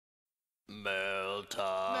Mail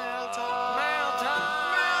time. Mail time. Mail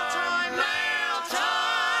time. Mail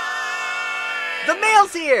time. The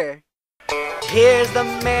mail's here! Here's the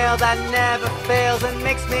mail that never fails and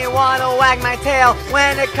makes me wanna wag my tail.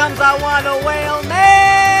 When it comes, I wanna wail. Mail!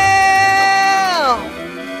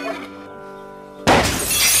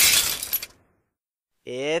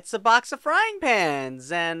 It's a box of frying pans,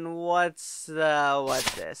 and what's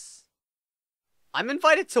this? I'm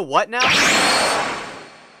invited to what now?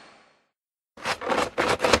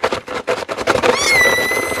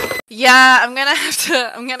 Yeah, I'm gonna have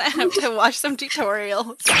to watch some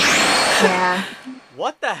tutorials. Yeah.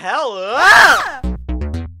 What the hell? Ah!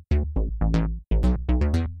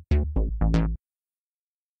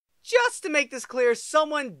 Just to make this clear,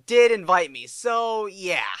 someone did invite me, so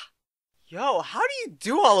yeah. Yo, how do you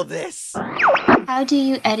do all of this? How do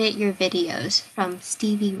you edit your videos? From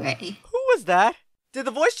StevieRey. Who was that? Did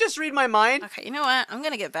the voice just read my mind? Okay, you know what? I'm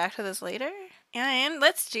gonna get back to this later. And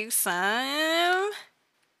let's do some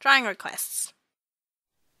drawing requests.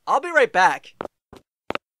 I'll be right back.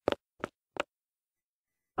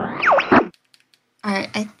 Alright,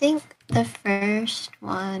 I think the first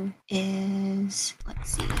one is,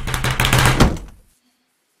 let's see.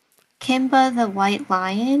 Kimba the White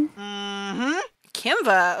Lion. Mm-hmm.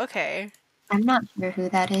 Kimba, okay. I'm not sure who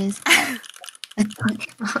that is.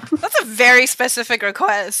 That's a very specific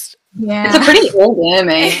request. Yeah. It's a pretty old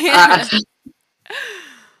anime.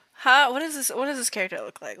 What does this character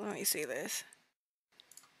look like? Let me see this.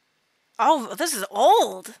 Oh, this is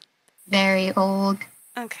old. Very old.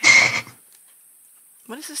 Okay.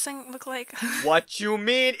 What does this thing look like? What you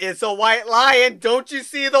mean? It's a white lion. Don't you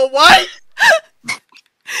see the white?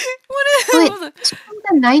 What is Wait, it's from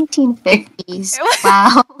the 1950s.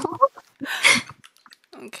 Wow.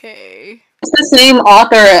 Okay. It's the same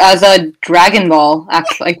author as a Dragon Ball,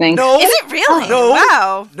 actually, I think. No. Is it really? No.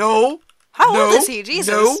 Wow. No. How no, old is he?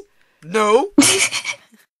 Jesus. No. No.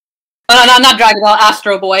 No, not Dragon Ball,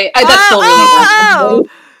 Astro Boy. That's still really oh.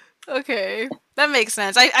 Okay. That makes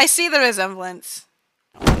sense. I see the resemblance.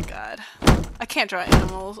 Oh my god. I can't draw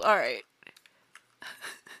animals. Alright.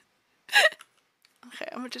 Okay,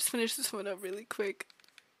 I'm gonna just finish this one up really quick.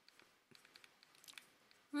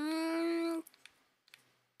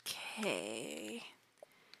 Okay.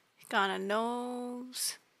 Got a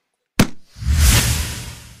nose.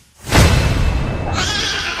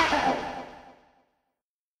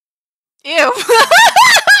 Ew!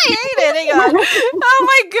 I hate it! Hang on! Oh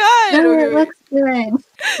my god! No, Okay. it looks good.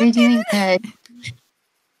 You're doing good.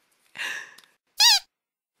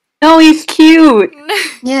 No, he's cute.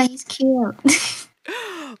 Yeah, he's cute.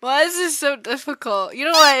 Why is this so difficult? You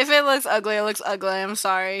know what? If it looks ugly, it looks ugly. I'm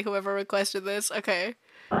sorry, whoever requested this. Okay.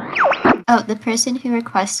 Oh, the person who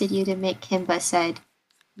requested you to make Kimba said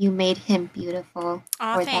you made him beautiful.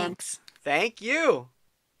 Aw, for them. thanks. Thank you.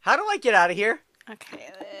 How do I get out of here? Okay,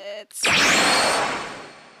 let's...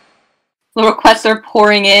 The requests are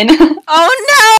pouring in. Oh no!